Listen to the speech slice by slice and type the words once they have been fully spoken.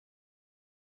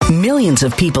Millions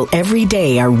of people every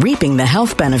day are reaping the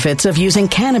health benefits of using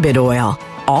cannabis oil,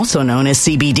 also known as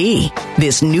CBD.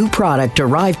 This new product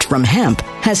derived from hemp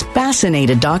has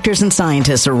fascinated doctors and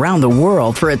scientists around the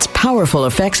world for its powerful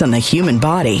effects on the human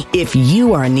body. If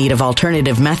you are in need of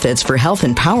alternative methods for health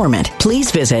empowerment, please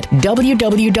visit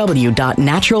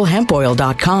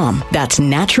www.naturalhempoil.com. That's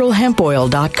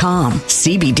naturalhempoil.com.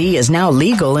 CBD is now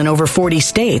legal in over 40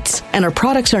 states, and our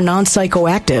products are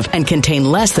non-psychoactive and contain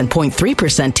less than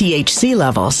 0.3% THC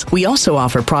levels. We also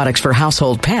offer products for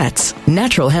household pets.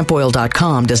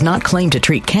 Naturalhempoil.com does not claim to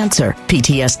treat cancer,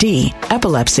 PTSD,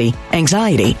 epilepsy,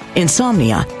 anxiety,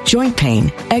 insomnia, joint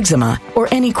pain, eczema, or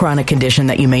any chronic condition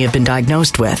that you may have been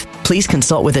diagnosed with. Please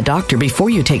consult with a doctor before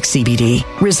you take CBD.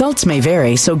 Results may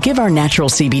vary, so give our natural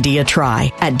CBD a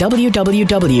try at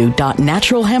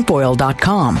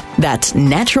www.naturalhempoil.com. That's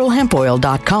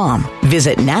naturalhempoil.com.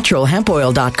 Visit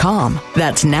naturalhempoil.com.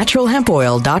 That's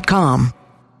naturalhempoil.com.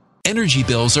 Energy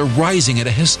bills are rising at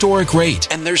a historic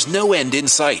rate, and there's no end in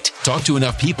sight. Talk to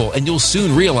enough people, and you'll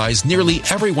soon realize nearly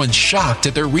everyone's shocked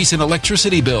at their recent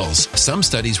electricity bills. Some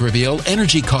studies reveal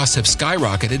energy costs have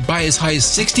skyrocketed by as high as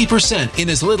 60% in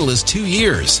as little as 2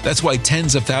 years. That's why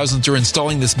tens of thousands are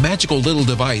installing this magical little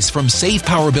device from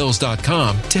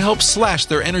SavePowerBills.com to help slash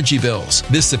their energy bills.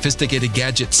 This sophisticated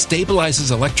gadget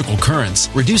stabilizes electrical currents,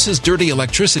 reduces dirty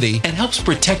electricity, and helps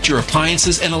protect your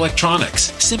appliances and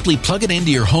electronics. Simply plug it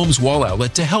into your home's wall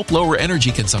outlet to help lower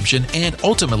energy consumption and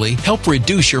ultimately help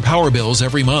reduce your power bills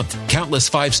every month. Countless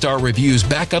 5-star reviews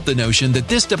back up the notion that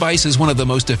this device is one of the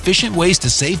most efficient ways to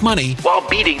save money while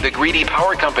beating the greedy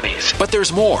power companies. But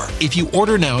there's more. If you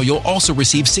order now, you'll also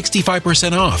receive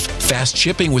 65% off, fast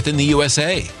shipping within the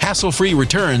USA, hassle-free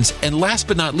returns, and last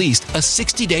but not least, a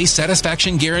 60-day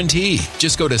satisfaction guarantee.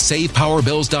 Just go to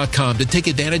SavePowerBills.com to take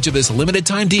advantage of this limited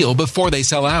time deal before they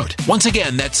sell out. Once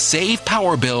again, that's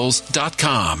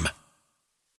SavePowerBills.com.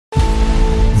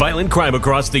 Violent crime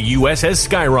across the U.S. has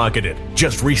skyrocketed.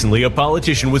 Just recently, a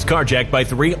politician was carjacked by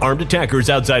 3 armed attackers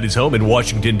outside his home in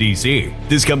Washington, D.C.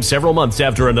 This comes several months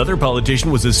after another politician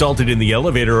was assaulted in the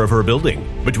elevator of her building.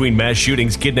 Between mass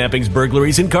shootings, kidnappings,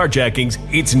 burglaries, and carjackings,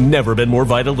 it's never been more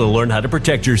vital to learn how to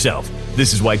protect yourself.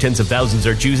 This is why tens of thousands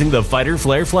are choosing the Fighter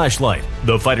Flare flashlight.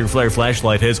 The Fighter Flare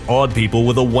flashlight has awed people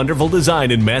with a wonderful design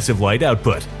and massive light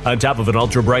output. On top of an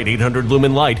ultra-bright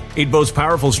 800-lumen light, it boasts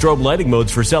powerful strobe lighting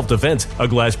modes for self-defense, a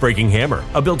glass-breaking hammer,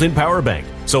 a built-in power bank,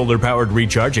 solar-powered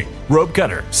recharging, rope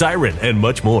cutter, siren, and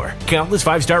much more. Countless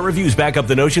 5-star reviews back up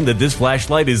the notion that this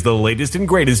flashlight is the latest and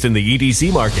greatest in the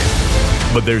EDC market.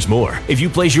 But there's more. If you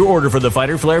place your order for the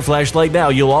Fighter Flare flashlight now,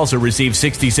 you'll also receive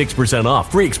 66% off,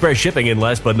 free express shipping, and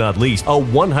last but not least, a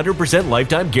 100%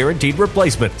 lifetime guaranteed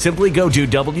replacement. Simply go to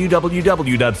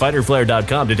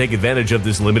www.fighterflare.com to take advantage of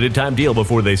this limited time deal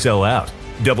before they sell out.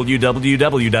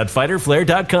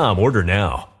 www.fighterflare.com. Order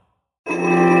now.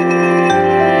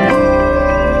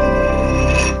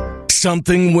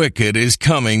 Something wicked is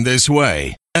coming this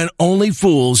way, and only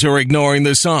fools are ignoring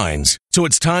the signs. So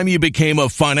it's time you became a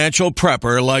financial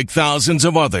prepper like thousands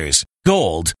of others.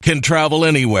 Gold can travel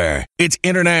anywhere. It's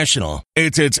international.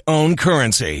 It's its own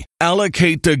currency.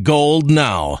 Allocate to gold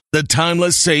now, the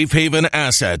timeless safe haven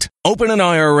asset. Open an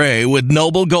IRA with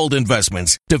Noble Gold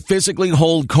Investments to physically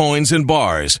hold coins and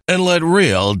bars and let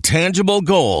real, tangible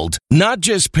gold, not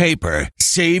just paper,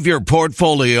 save your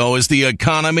portfolio as the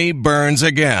economy burns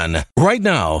again. Right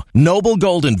now, Noble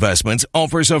Gold Investments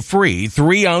offers a free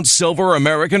 3-ounce silver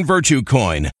American Virtue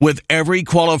coin with every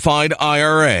qualified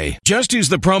IRA. Just use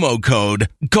the promo code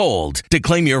GOLD to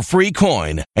claim your free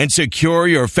coin and secure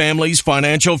your family's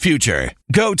financial future.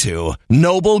 Go to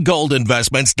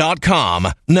noblegoldinvestments.com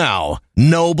now.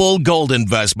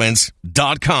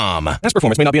 noblegoldinvestments.com. Past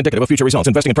performance may not be indicative of future results.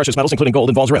 Investing in precious metals, including gold,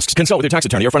 involves risks. Consult with your tax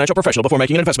attorney or financial professional before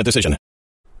making an investment decision.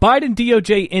 Biden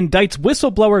DOJ indicts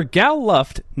whistleblower Gal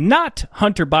Luft, not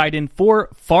Hunter Biden, for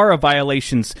FARA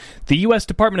violations. The U.S.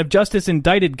 Department of Justice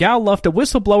indicted Gal Luft, a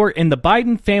whistleblower in the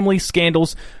Biden family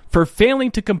scandals, for failing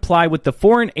to comply with the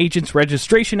Foreign Agents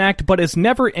Registration Act, but has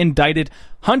never indicted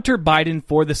Hunter Biden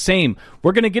for the same.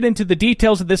 We're going to get into the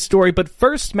details of this story, but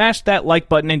first smash that like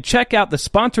button and check out the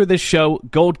sponsor of this show,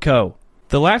 Goldco.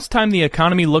 The last time the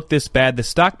economy looked this bad, the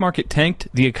stock market tanked,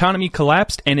 the economy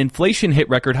collapsed, and inflation hit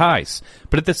record highs.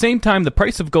 But at the same time, the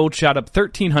price of gold shot up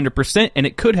 1,300%, and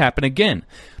it could happen again.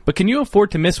 But can you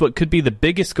afford to miss what could be the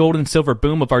biggest gold and silver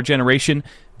boom of our generation?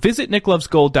 Visit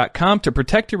nicklovesgold.com to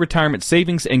protect your retirement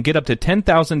savings and get up to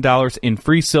 $10,000 in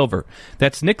free silver.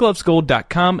 That's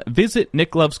nicklovesgold.com. Visit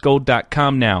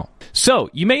nicklovesgold.com now. So,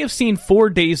 you may have seen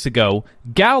 4 days ago,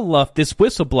 Gal Luft, this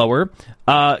whistleblower,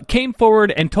 came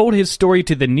forward and told his story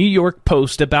to the New York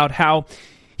Post about how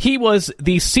He was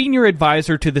the senior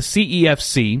advisor to the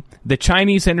CEFC, the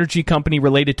Chinese energy company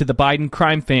related to the Biden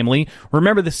crime family.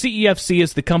 Remember, the CEFC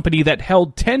is the company that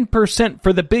held 10%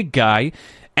 for the big guy,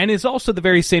 and is also the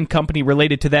very same company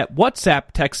related to that WhatsApp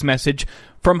text message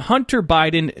from Hunter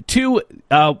Biden to,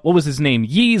 what was his name,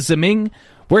 Yi Ziming,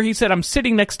 where he said, I'm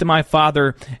sitting next to my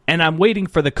father, and I'm waiting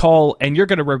for the call, and you're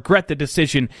going to regret the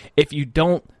decision if you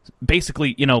don't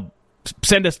basically,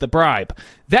 send us the bribe.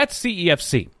 That's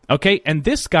CEFC, okay? And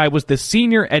this guy was the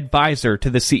senior advisor to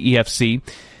the CEFC,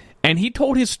 and he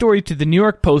told his story to the New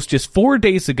York Post just 4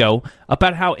 days ago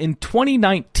about how in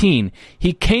 2019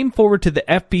 he came forward to the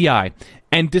FBI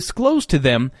and disclosed to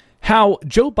them how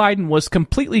Joe Biden was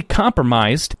completely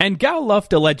compromised, and Gal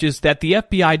Luft alleges that the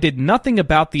FBI did nothing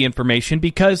about the information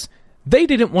because they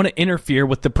didn't want to interfere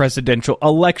with the presidential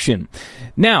election.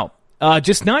 Now,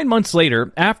 just 9 months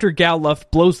later, after Gal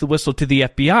Luft blows the whistle to the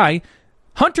FBI,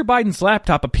 Hunter Biden's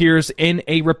laptop appears in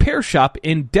a repair shop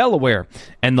in Delaware,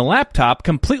 and the laptop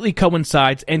completely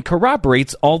coincides and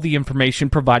corroborates all the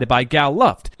information provided by Gal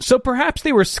Luft. So perhaps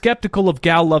they were skeptical of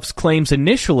Gal Luft's claims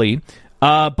initially,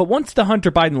 but once the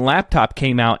Hunter Biden laptop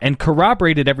came out and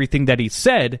corroborated everything that he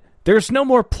said, there's no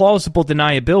more plausible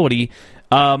deniability,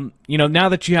 now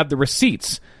that you have the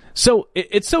receipts. So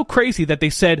it's so crazy that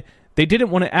they said they didn't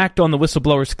want to act on the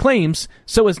whistleblower's claims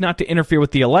so as not to interfere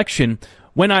with the election,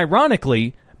 when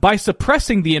ironically, by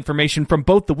suppressing the information from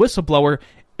both the whistleblower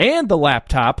and the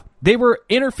laptop, they were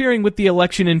interfering with the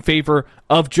election in favor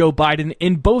of Joe Biden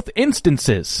in both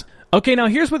instances. Okay, now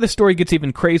here's where the story gets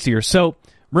even crazier. So,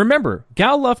 remember,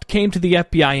 Gal Luft came to the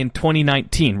FBI in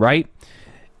 2019, right?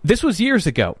 This was years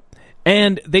ago.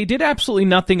 And they did absolutely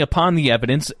nothing upon the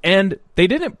evidence, and they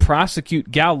didn't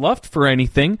prosecute Gal Luft for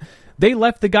anything. They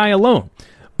left the guy alone.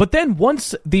 But then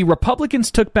once the Republicans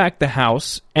took back the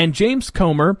House, and James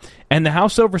Comer and the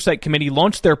House Oversight Committee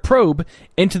launched their probe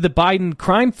into the Biden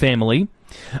crime family,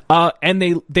 and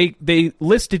they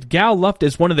listed Gal Luft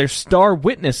as one of their star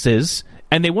witnesses,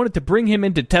 and they wanted to bring him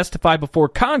in to testify before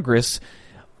Congress,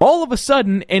 all of a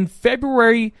sudden, in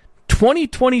February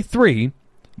 2023,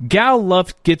 Gal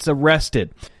Luft gets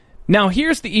arrested. Now,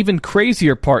 here's the even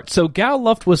crazier part. So Gal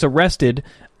Luft was arrested,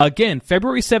 again,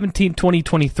 February 17,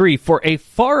 2023, for a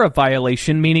FARA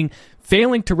violation, meaning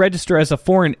failing to register as a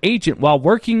foreign agent while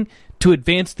working to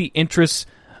advance the interests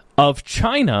of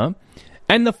China.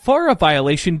 And the FARA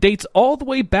violation dates all the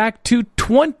way back to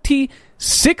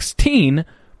 2016,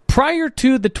 prior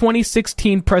to the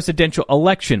 2016 presidential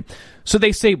election. So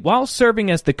they say, while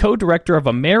serving as the co-director of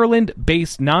a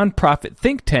Maryland-based nonprofit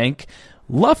think tank,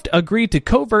 Luft agreed to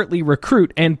covertly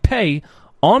recruit and pay,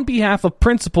 on behalf of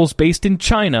principals based in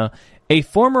China, a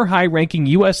former high-ranking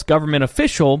U.S. government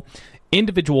official,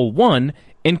 Individual 1,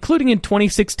 including in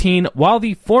 2016, while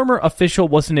the former official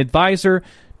was an advisor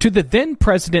to the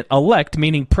then-president-elect,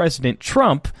 meaning President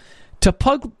Trump, to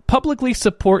publicly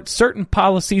support certain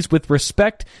policies with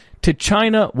respect to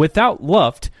China without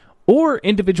Luft or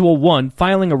Individual 1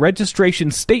 filing a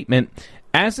registration statement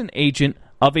as an agent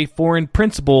of a foreign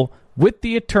principal with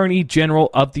the Attorney General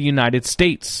of the United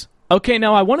States. Okay,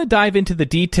 now I want to dive into the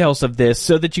details of this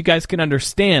so that you guys can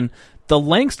understand the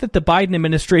lengths that the Biden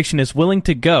administration is willing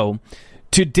to go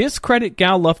to discredit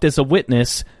Gal Luft as a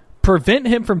witness, prevent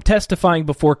him from testifying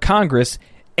before Congress,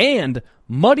 and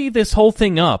muddy this whole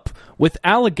thing up with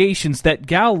allegations that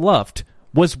Gal Luft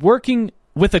was working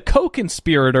with a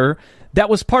co-conspirator that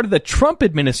was part of the Trump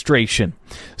administration.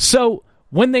 So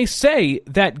when they say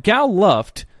that Gal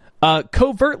Luft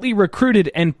covertly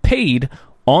recruited and paid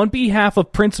on behalf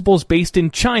of principals based in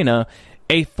China,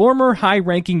 a former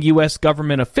high-ranking U.S.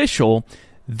 government official,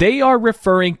 they are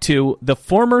referring to the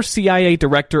former CIA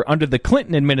director under the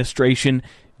Clinton administration,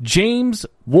 James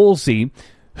Woolsey,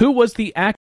 who was the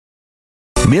actor.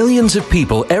 Millions of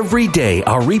people every day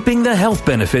are reaping the health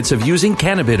benefits of using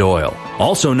cannabis oil,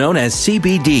 also known as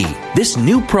CBD. This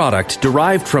new product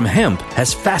derived from hemp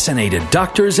has fascinated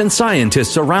doctors and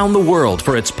scientists around the world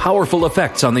for its powerful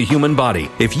effects on the human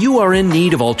body. If you are in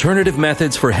need of alternative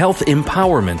methods for health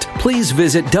empowerment, please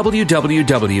visit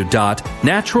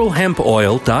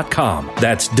www.naturalhempoil.com.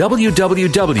 That's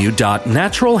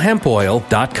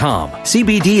www.naturalhempoil.com.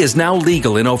 CBD is now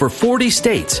legal in over 40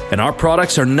 states, and our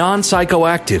products are non-psychoactive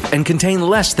psychoactive and contain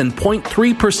less than 0.3%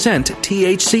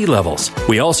 THC levels.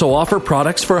 We also offer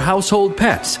products for household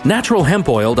pets.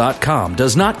 NaturalHempOil.com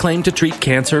does not claim to treat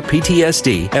cancer,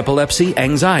 PTSD, epilepsy,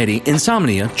 anxiety,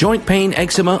 insomnia, joint pain,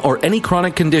 eczema, or any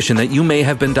chronic condition that you may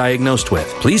have been diagnosed with.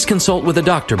 Please consult with a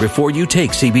doctor before you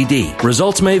take CBD.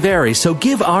 Results may vary, so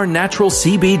give our natural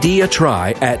CBD a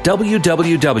try at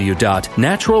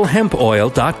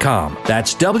www.naturalhempoil.com.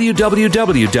 That's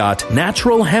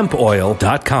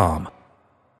www.naturalhempoil.com.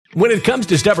 When it comes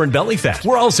to stubborn belly fat,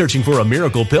 we're all searching for a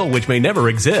miracle pill which may never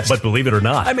exist. But believe it or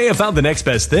not, I may have found the next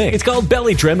best thing. It's called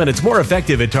Belly Trim, and it's more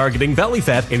effective at targeting belly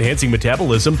fat, enhancing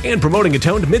metabolism, and promoting a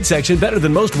toned midsection better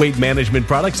than most weight management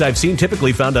products I've seen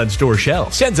typically found on store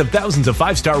shelves. Tens of thousands of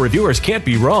 5-star reviewers can't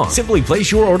be wrong. Simply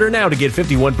place your order now to get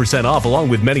 51% off along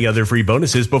with many other free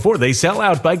bonuses before they sell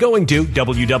out by going to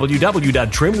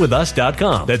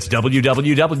www.trimwithus.com. That's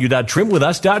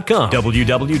www.trimwithus.com.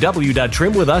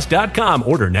 www.trimwithus.com.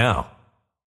 Order now.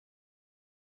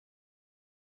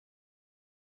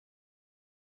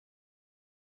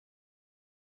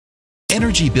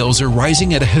 Energy bills are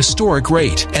rising at a historic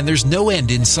rate, and there's no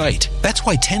end in sight. That's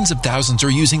why tens of thousands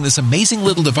are using this amazing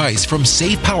little device from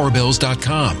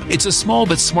SavePowerBills.com. It's a small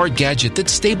but smart gadget that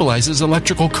stabilizes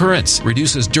electrical currents,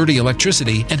 reduces dirty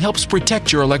electricity, and helps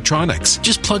protect your electronics.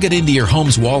 Just plug it into your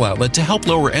home's wall outlet to help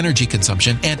lower energy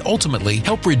consumption and ultimately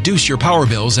help reduce your power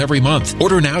bills every month.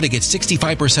 Order now to get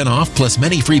 65% off plus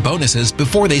many free bonuses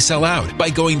before they sell out by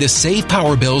going to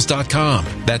SavePowerBills.com.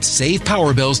 That's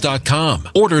SavePowerBills.com.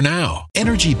 Order now.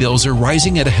 Energy bills are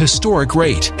rising at a historic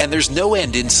rate, and there's no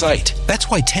end in sight. That's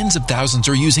why tens of thousands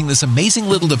are using this amazing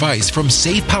little device from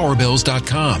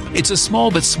SavePowerBills.com. It's a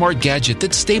small but smart gadget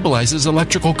that stabilizes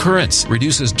electrical currents,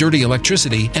 reduces dirty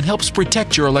electricity, and helps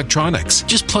protect your electronics.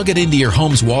 Just plug it into your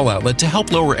home's wall outlet to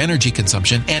help lower energy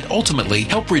consumption and ultimately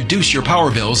help reduce your power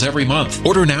bills every month.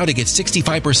 Order now to get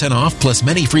 65% off plus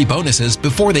many free bonuses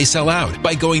before they sell out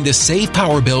by going to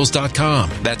SavePowerBills.com.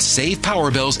 That's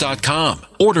SavePowerBills.com.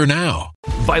 Order now.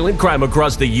 Violent crime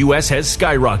across the U.S. has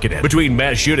skyrocketed. Between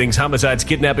mass shootings, homicides,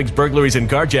 kidnappings, burglaries, and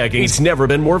carjackings, it's never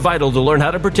been more vital to learn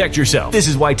how to protect yourself. This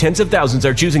is why tens of thousands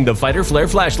are choosing the Fighter Flare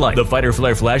flashlight. The Fighter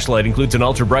Flare flashlight includes an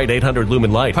ultra-bright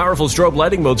 800-lumen light, powerful strobe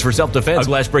lighting modes for self-defense, a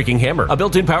glass-breaking hammer, a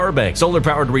built-in power bank,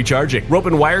 solar-powered recharging, rope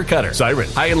and wire cutter, siren,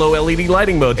 high and low LED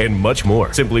lighting mode, and much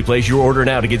more. Simply place your order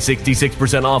now to get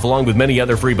 66% off along with many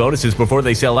other free bonuses before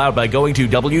they sell out by going to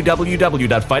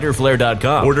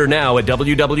www.fighterflare.com. Order now at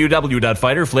www.fighterflare.com.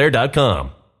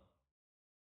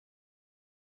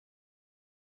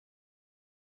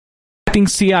 Acting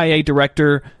CIA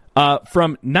director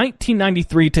from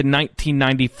 1993 to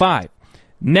 1995.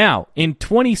 Now, in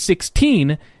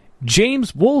 2016,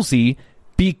 James Woolsey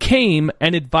became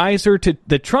an advisor to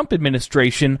the Trump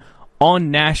administration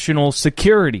on national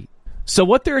security. So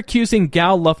what they're accusing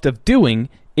Gal Luft of doing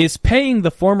is paying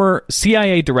the former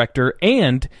CIA director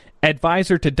and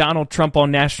advisor to Donald Trump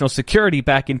on national security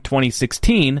back in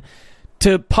 2016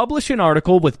 to publish an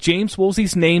article with James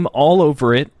Woolsey's name all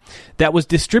over it that was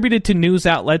distributed to news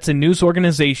outlets and news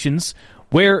organizations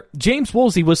where James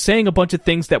Woolsey was saying a bunch of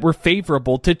things that were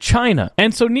favorable to China.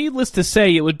 And so needless to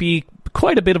say, it would be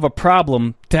quite a bit of a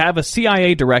problem to have a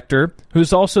CIA director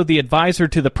who's also the advisor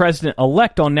to the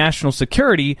president-elect on national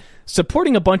security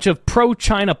supporting a bunch of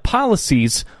pro-China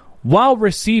policies while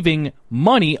receiving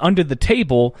money under the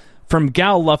table from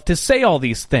Gal Luft to say all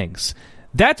these things.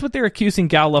 That's what they're accusing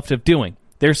Gal Luft of doing.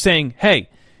 They're saying, hey,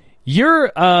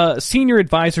 you're a senior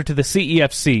advisor to the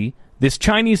CEFC, this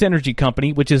Chinese energy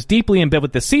company, which is deeply embedded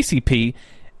with the CCP,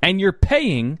 and you're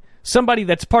paying somebody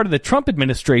that's part of the Trump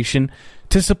administration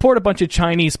to support a bunch of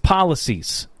Chinese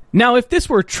policies. Now, if this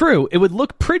were true, it would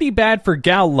look pretty bad for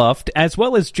Gal Luft, as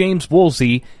well as James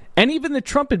Woolsey, and even the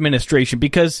Trump administration,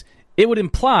 because it would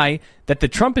imply that the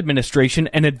Trump administration,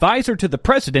 an advisor to the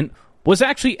president, was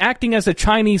actually acting as a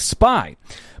Chinese spy.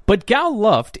 But Gal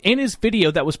Luft, in his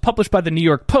video that was published by the New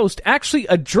York Post, actually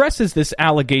addresses this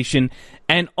allegation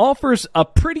and offers a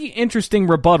pretty interesting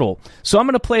rebuttal. So I'm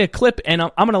going to play a clip, and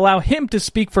I'm going to allow him to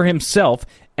speak for himself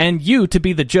and you to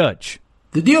be the judge.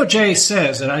 The DOJ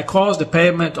says that I caused a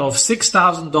payment of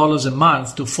 $6,000 a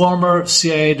month to former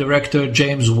CIA Director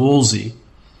James Woolsey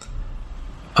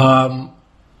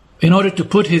in order to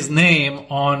put his name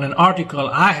on an article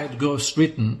I had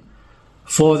ghostwritten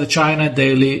for the China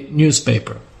Daily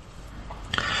newspaper.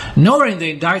 Nowhere in the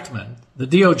indictment, the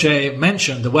DOJ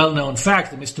mentioned the well-known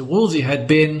fact that Mr. Woolsey had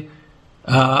been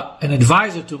an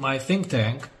advisor to my think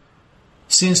tank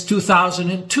since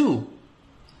 2002.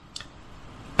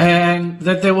 And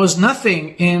that there was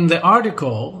nothing in the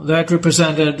article that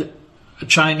represented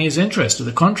Chinese interest. To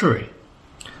the contrary.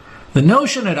 The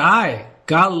notion that I,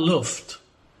 Gal Luft,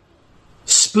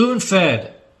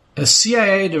 spoon-fed a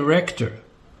CIA director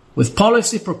with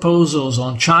policy proposals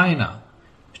on China,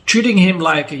 treating him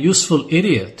like a useful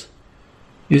idiot,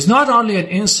 is not only an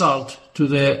insult to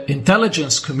the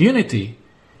intelligence community,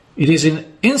 it is an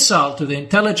insult to the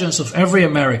intelligence of every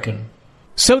American.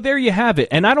 So there you have it,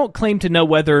 and I don't claim to know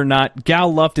whether or not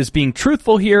Gal Luft is being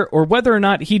truthful here, or whether or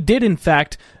not he did in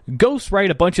fact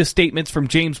ghostwrite a bunch of statements from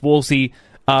James Woolsey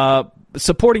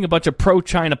supporting a bunch of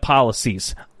pro-China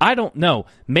policies. I don't know.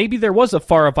 Maybe there was a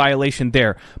FARA violation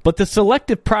there, but the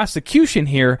selective prosecution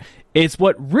here is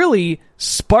what really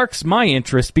sparks my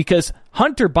interest, because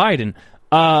Hunter Biden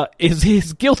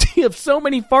is guilty of so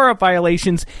many FARA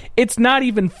violations, it's not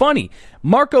even funny.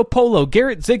 Marco Polo,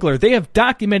 Garrett Ziegler, they have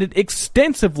documented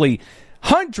extensively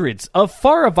hundreds of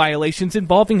FARA violations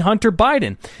involving Hunter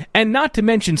Biden. And not to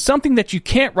mention, something that you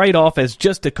can't write off as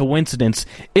just a coincidence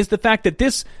is the fact that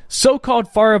this so-called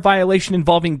FARA violation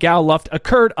involving Gal Luft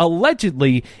occurred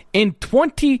allegedly in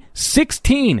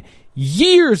 2016.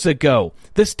 Years ago.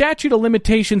 The statute of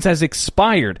limitations has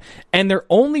expired, and they're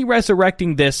only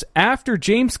resurrecting this after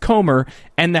James Comer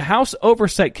and the House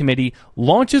Oversight Committee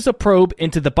launches a probe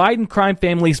into the Biden crime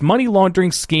family's money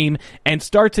laundering scheme and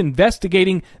starts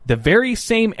investigating the very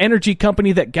same energy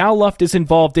company that Gal Luft is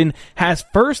involved in, has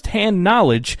first-hand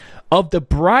knowledge of the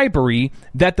bribery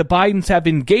that the Bidens have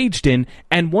engaged in,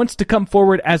 and wants to come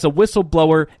forward as a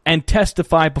whistleblower and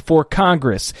testify before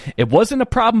Congress. It wasn't a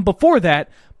problem before that,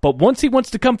 but once he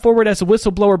wants to come forward as a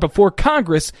whistleblower before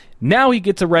Congress, now he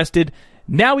gets arrested,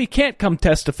 now he can't come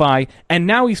testify, and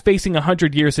now he's facing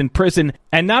 100 years in prison.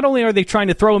 And not only are they trying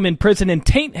to throw him in prison and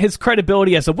taint his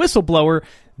credibility as a whistleblower,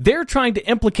 they're trying to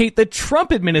implicate the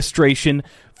Trump administration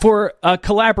for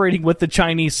collaborating with the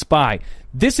Chinese spy.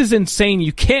 This is insane.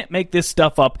 You can't make this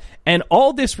stuff up. And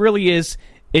all this really is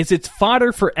it's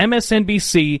fodder for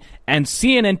MSNBC and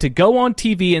CNN to go on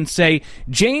TV and say,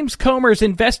 James Comer's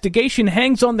investigation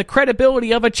hangs on the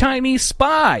credibility of a Chinese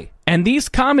spy. And these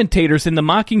commentators in the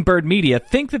Mockingbird media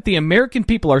think that the American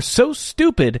people are so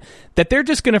stupid that they're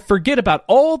just going to forget about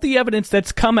all the evidence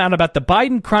that's come out about the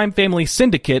Biden crime family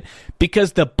syndicate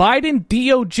because the Biden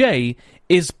DOJ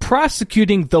is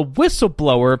prosecuting the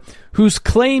whistleblower who's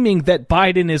claiming that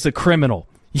Biden is a criminal.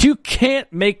 You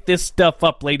can't make this stuff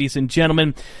up, ladies and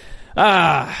gentlemen.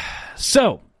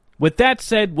 So, with that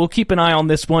said, we'll keep an eye on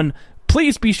this one.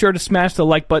 Please be sure to smash the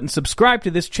like button, subscribe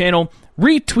to this channel,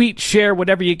 retweet, share,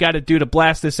 whatever you got to do to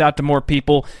blast this out to more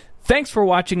people. Thanks for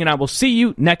watching, and I will see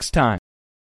you next time.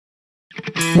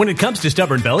 When it comes to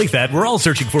stubborn belly fat, we're all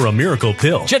searching for a miracle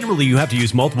pill. Generally, you have to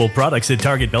use multiple products that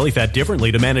target belly fat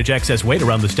differently to manage excess weight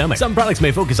around the stomach. Some products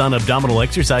may focus on abdominal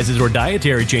exercises or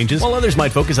dietary changes, while others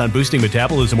might focus on boosting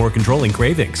metabolism or controlling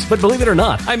cravings. But believe it or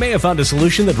not, I may have found a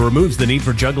solution that removes the need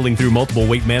for juggling through multiple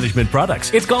weight management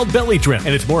products. It's called Belly Trim,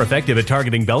 and it's more effective at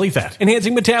targeting belly fat,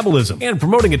 enhancing metabolism, and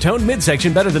promoting a toned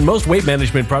midsection better than most weight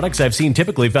management products I've seen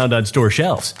typically found on store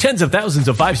shelves. Tens of thousands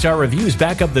of 5-star reviews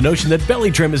back up the notion that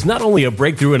Belly Trim is not only a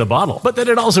breakthrough in a bottle, but that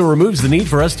it also removes the need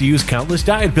for us to use countless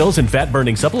diet pills and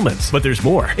fat-burning supplements. But there's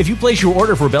more. If you place your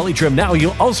order for Belly Trim now,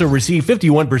 you'll also receive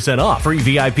 51% off, free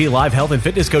VIP live health and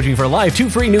fitness coaching for life, 2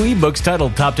 free new ebooks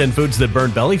titled Top 10 Foods That Burn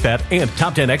Belly Fat and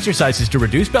Top 10 Exercises to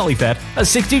Reduce Belly Fat, a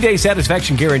 60-day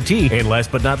satisfaction guarantee, and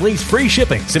last but not least, free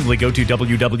shipping. Simply go to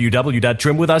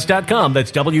www.trimwithus.com.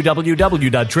 That's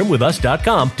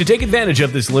www.trimwithus.com to take advantage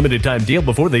of this limited time deal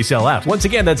before they sell out. Once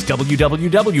again, that's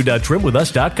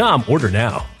www.trimwithus.com. Order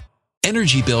now.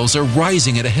 Energy bills are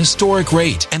rising at a historic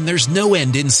rate, and there's no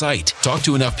end in sight. Talk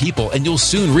to enough people, and you'll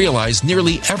soon realize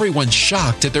nearly everyone's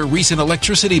shocked at their recent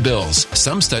electricity bills.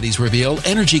 Some studies reveal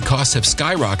energy costs have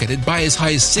skyrocketed by as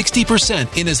high as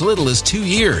 60% in as little as 2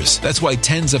 years. That's why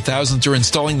tens of thousands are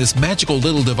installing this magical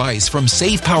little device from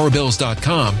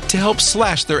SavePowerBills.com to help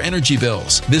slash their energy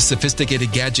bills. This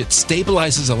sophisticated gadget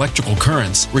stabilizes electrical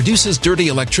currents, reduces dirty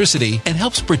electricity, and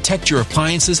helps protect your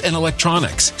appliances and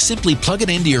electronics. Simply plug it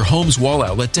into your home's wall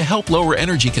outlet to help lower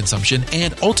energy consumption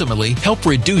and ultimately help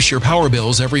reduce your power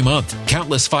bills every month.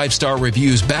 Countless 5-star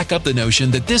reviews back up the notion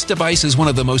that this device is one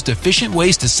of the most efficient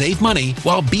ways to save money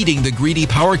while beating the greedy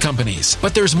power companies.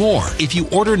 But there's more. If you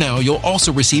order now, you'll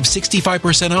also receive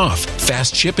 65% off,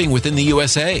 fast shipping within the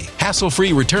USA,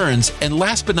 hassle-free returns, and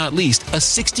last but not least, a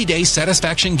 60-day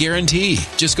satisfaction guarantee.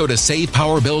 Just go to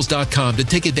SavePowerBills.com to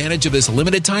take advantage of this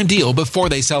limited time deal before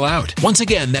they sell out. Once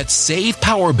again, that's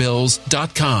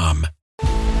SavePowerBills.com.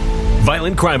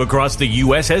 Violent crime across the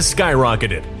U.S. has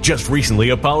skyrocketed. Just recently,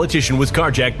 a politician was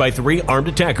carjacked by 3 armed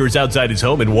attackers outside his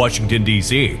home in Washington,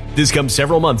 D.C. This comes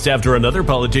several months after another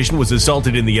politician was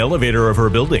assaulted in the elevator of her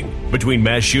building. Between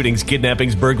mass shootings,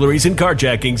 kidnappings, burglaries, and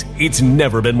carjackings, it's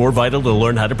never been more vital to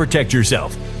learn how to protect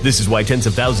yourself. This is why tens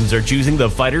of thousands are choosing the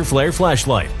Fighter Flare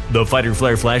flashlight. The Fighter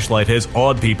Flare flashlight has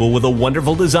awed people with a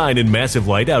wonderful design and massive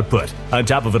light output. On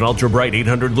top of an ultra-bright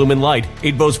 800 lumen light,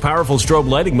 it boasts powerful strobe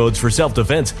lighting modes for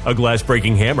self-defense, a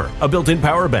glass-breaking hammer, a built-in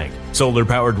power bank,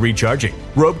 solar-powered recharging,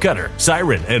 rope cutter,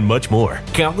 siren, and much more.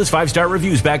 Countless 5-star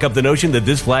reviews back up the notion that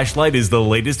this flashlight is the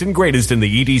latest and greatest in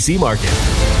the EDC market.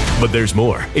 But there's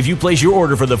more. If you place your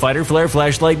order for the Fighter Flare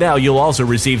flashlight now, you'll also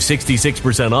receive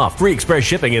 66% off, free express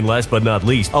shipping, and last but not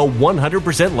least, a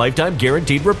 100% lifetime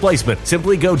guaranteed replacement.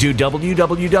 Simply go to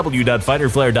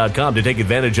www.fighterflare.com to take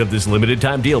advantage of this limited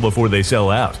time deal before they sell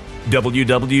out.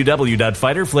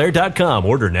 www.fighterflare.com.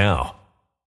 Order now.